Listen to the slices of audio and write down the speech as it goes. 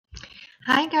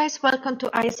Hi guys, welcome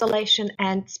to isolation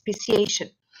and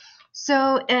speciation.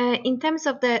 So in terms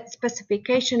of the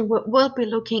specification, we'll be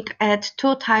looking at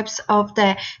two types of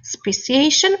the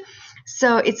speciation.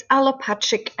 So it's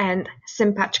allopatric and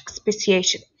sympatric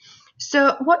speciation.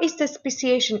 So what is the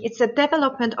speciation? It's the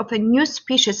development of a new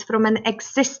species from an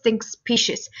existing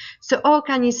species. So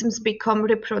organisms become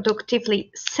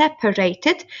reproductively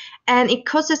separated, and it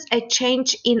causes a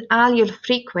change in allele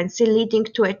frequency leading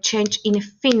to a change in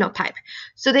phenotype.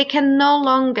 So they can no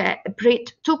longer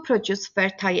breed to produce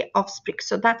fertile offspring.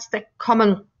 So that's the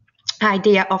common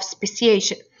idea of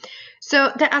speciation.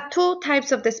 So there are two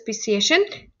types of the speciation,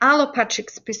 allopatric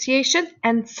speciation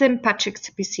and sympatric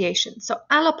speciation. So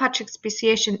allopatric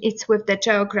speciation is with the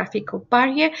geographical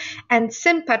barrier, and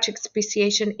sympatric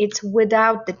speciation is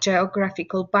without the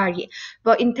geographical barrier.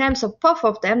 But in terms of both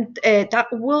of them, that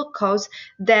will cause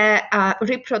the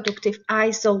reproductive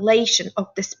isolation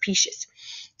of the species.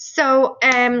 So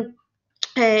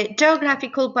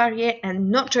geographical barrier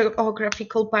and not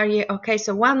geographical barrier. Okay,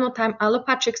 so one more time: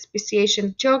 allopatric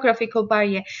speciation, geographical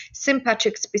barrier;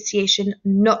 sympatric speciation,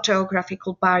 not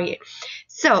geographical barrier.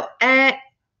 So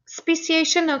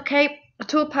speciation, okay,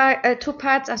 two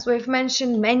parts, as we've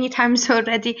mentioned many times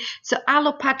already. So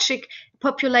allopatric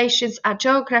populations are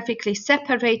geographically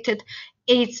separated.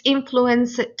 It's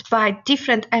influenced by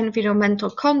different environmental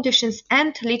conditions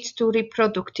and leads to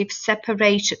reproductive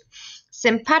separation.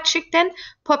 Sympatric, then,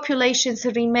 populations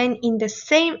remain in the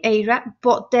same area,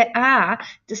 but they are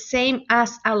the same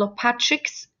as allopatric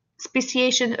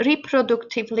speciation,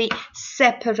 reproductively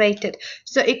separated.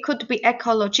 So it could be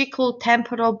ecological,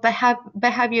 temporal,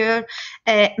 behavior,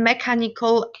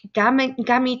 mechanical,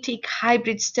 gametic,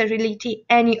 hybrid sterility.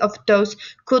 Any of those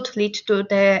could lead to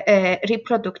the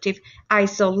reproductive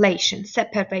isolation,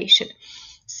 separation.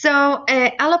 So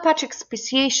allopatric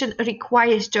speciation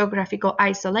requires geographical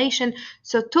isolation.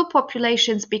 So two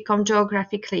populations become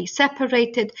geographically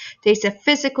separated. There is a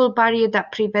physical barrier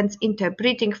that prevents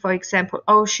interbreeding, for example,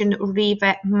 ocean,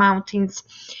 river, mountains.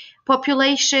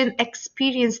 Population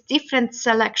experience different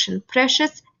selection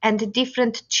pressures, and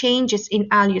different changes in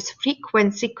alleles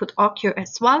frequency could occur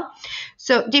as well.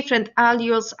 So different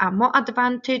alleles are more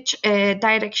advantage.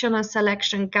 Directional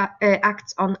selection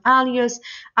acts on alleles.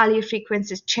 Allele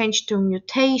frequencies change to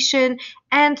mutation,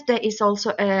 and there is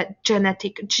also a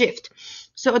genetic drift.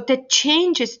 So the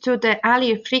changes to the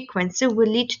allele frequency will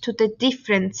lead to the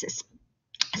differences.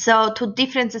 So to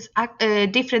difference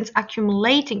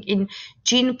accumulating in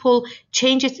gene pool,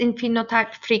 changes in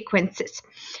phenotype frequencies.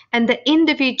 And the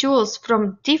individuals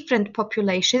from different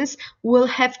populations will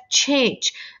have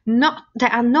change. They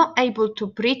are not able to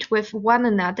breed with one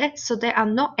another, so they are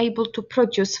not able to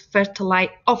produce fertile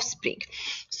offspring.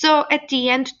 So at the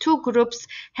end, two groups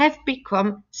have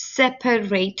become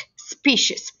separate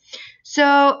species.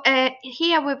 So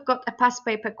here we've got a past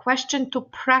paper question to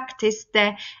practice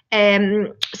the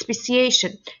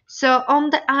speciation. So on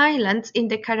the islands in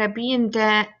the Caribbean,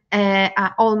 there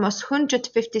are almost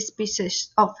 150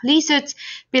 species of lizards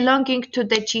belonging to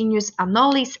the genus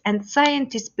Anolis, and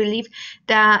scientists believe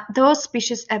that those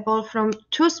species evolved from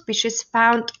two species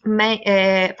found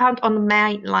on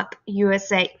mainland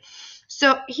USA.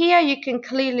 So here you can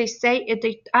clearly say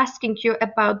it's asking you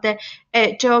about the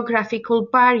geographical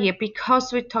barrier,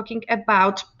 because we're talking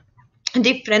about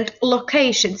different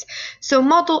locations. So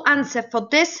model answer for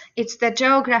this, it's the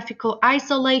geographical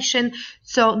isolation.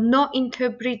 So no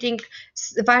interbreeding,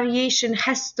 variation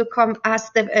has to come as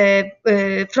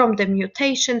from the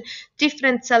mutation.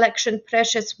 Different selection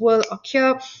pressures will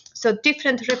occur, so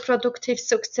different reproductive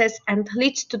success, and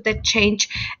leads to the change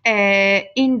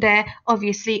in the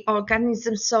obviously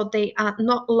organisms, so they are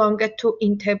no longer to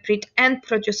interbreed and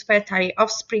produce fertile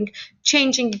offspring,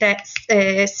 changing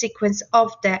the sequence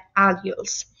of the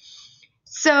alleles.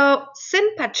 So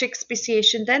sympatric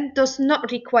speciation then does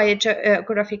not require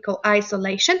geographical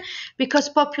isolation, because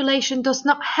population does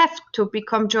not have to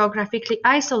become geographically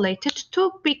isolated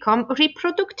to become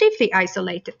reproductively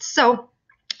isolated. So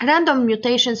random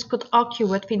mutations could occur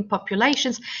within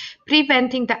populations,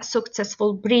 preventing that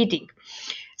successful breeding.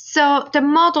 So the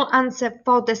model answer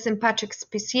for the sympatric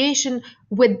speciation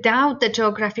without the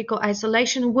geographical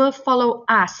isolation will follow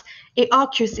as it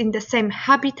occurs in the same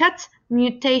habitats.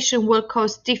 Mutation will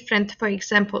cause different, for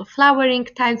example, flowering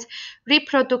times,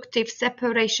 reproductive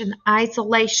separation,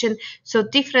 isolation. So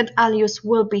different alleles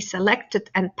will be selected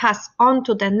and passed on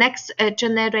to the next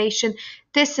generation.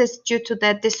 This is due to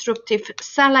the disruptive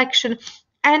selection.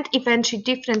 and eventually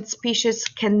different species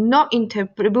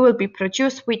will be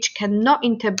produced which cannot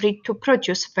interbreed to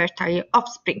produce fertile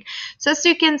offspring. So as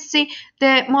you can see,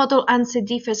 the model answer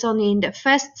differs only in the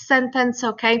first sentence,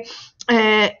 okay?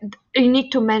 You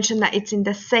need to mention that it's in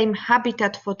the same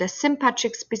habitat for the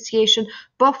sympatric speciation,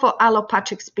 but for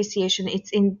allopatric speciation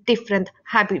it's in different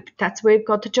habitats. We've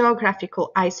got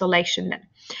geographical isolation then.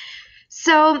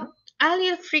 So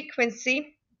allele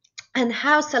frequency and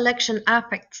how selection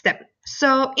affects them.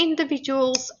 So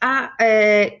individuals are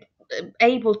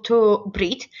able to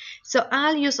breed. So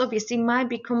alleles obviously might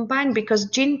be combined because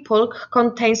gene pool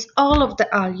contains all of the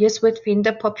alleles within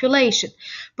the population.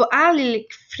 But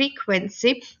allelic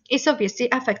frequency is obviously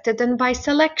affected then by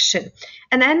selection.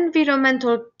 And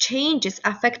environmental changes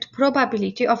affect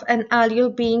probability of an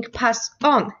allele being passed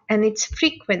on and its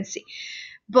frequency.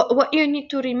 But what you need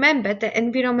to remember, the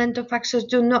environmental factors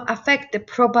do not affect the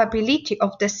probability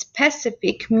of the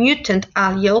specific mutant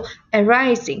allele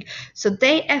arising. So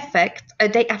they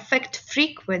affect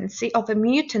frequency of a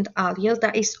mutant allele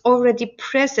that is already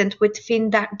present within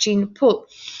that gene pool.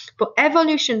 But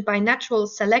evolution by natural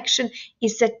selection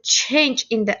is a change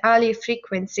in the allele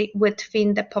frequency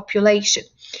within the population.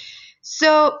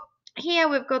 So here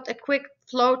we've got a quick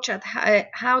flowchart.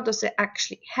 How does it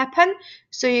actually happen?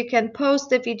 So you can pause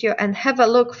the video and have a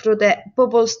look through the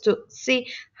bubbles to see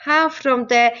how from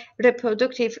the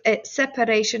reproductive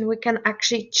separation we can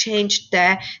actually change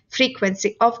the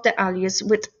frequency of the alleles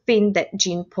within the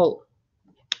gene pool.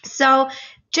 So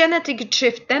genetic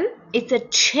drift then is a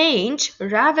change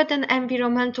rather than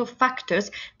environmental factors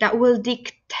that will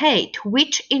dictate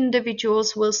which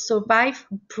individuals will survive,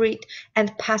 breed,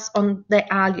 and pass on the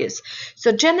alleles.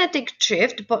 So genetic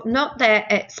drift, but not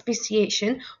the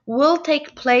speciation, will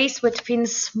take place within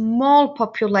small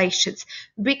populations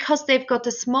because they've got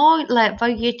a small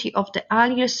variety of the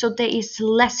alleles, so there is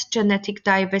less genetic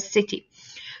diversity.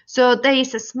 So there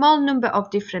is a small number of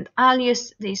different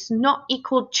alleles. There is not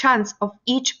equal chance of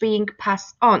each being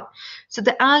passed on. So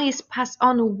the alleles passed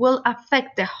on will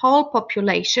affect the whole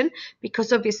population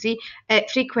because obviously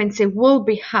frequency will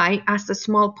be high as a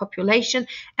small population,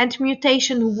 and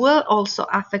mutation will also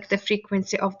affect the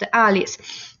frequency of the alleles.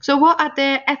 So what are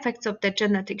the effects of the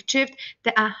genetic drift?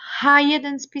 They are higher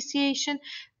than speciation.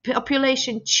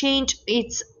 Population change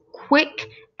is quick,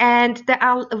 and they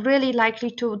are really likely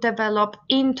to develop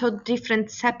into different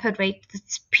separated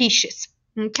species.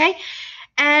 Okay,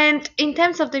 and in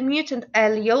terms of the mutant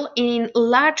allele in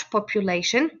large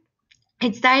population,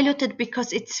 it's diluted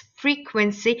because its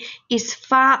frequency is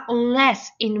far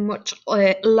less in much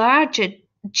larger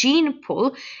gene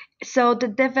pool, so the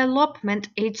development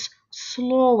is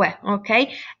slower,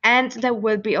 okay, and there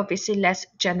will be obviously less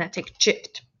genetic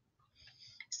drift.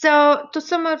 So to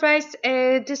summarize,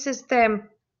 this is the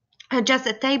just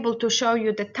a table to show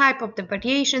you the type of the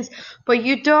variations, but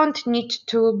you don't need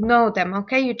to know them,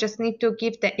 okay? You just need to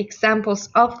give the examples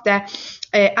of the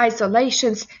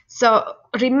isolations. So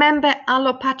remember,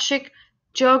 allopatric,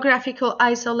 geographical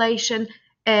isolation,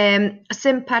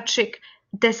 sympatric,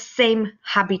 the same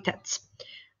habitats.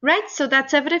 Right, so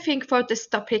that's everything for this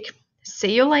topic.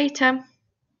 See you later.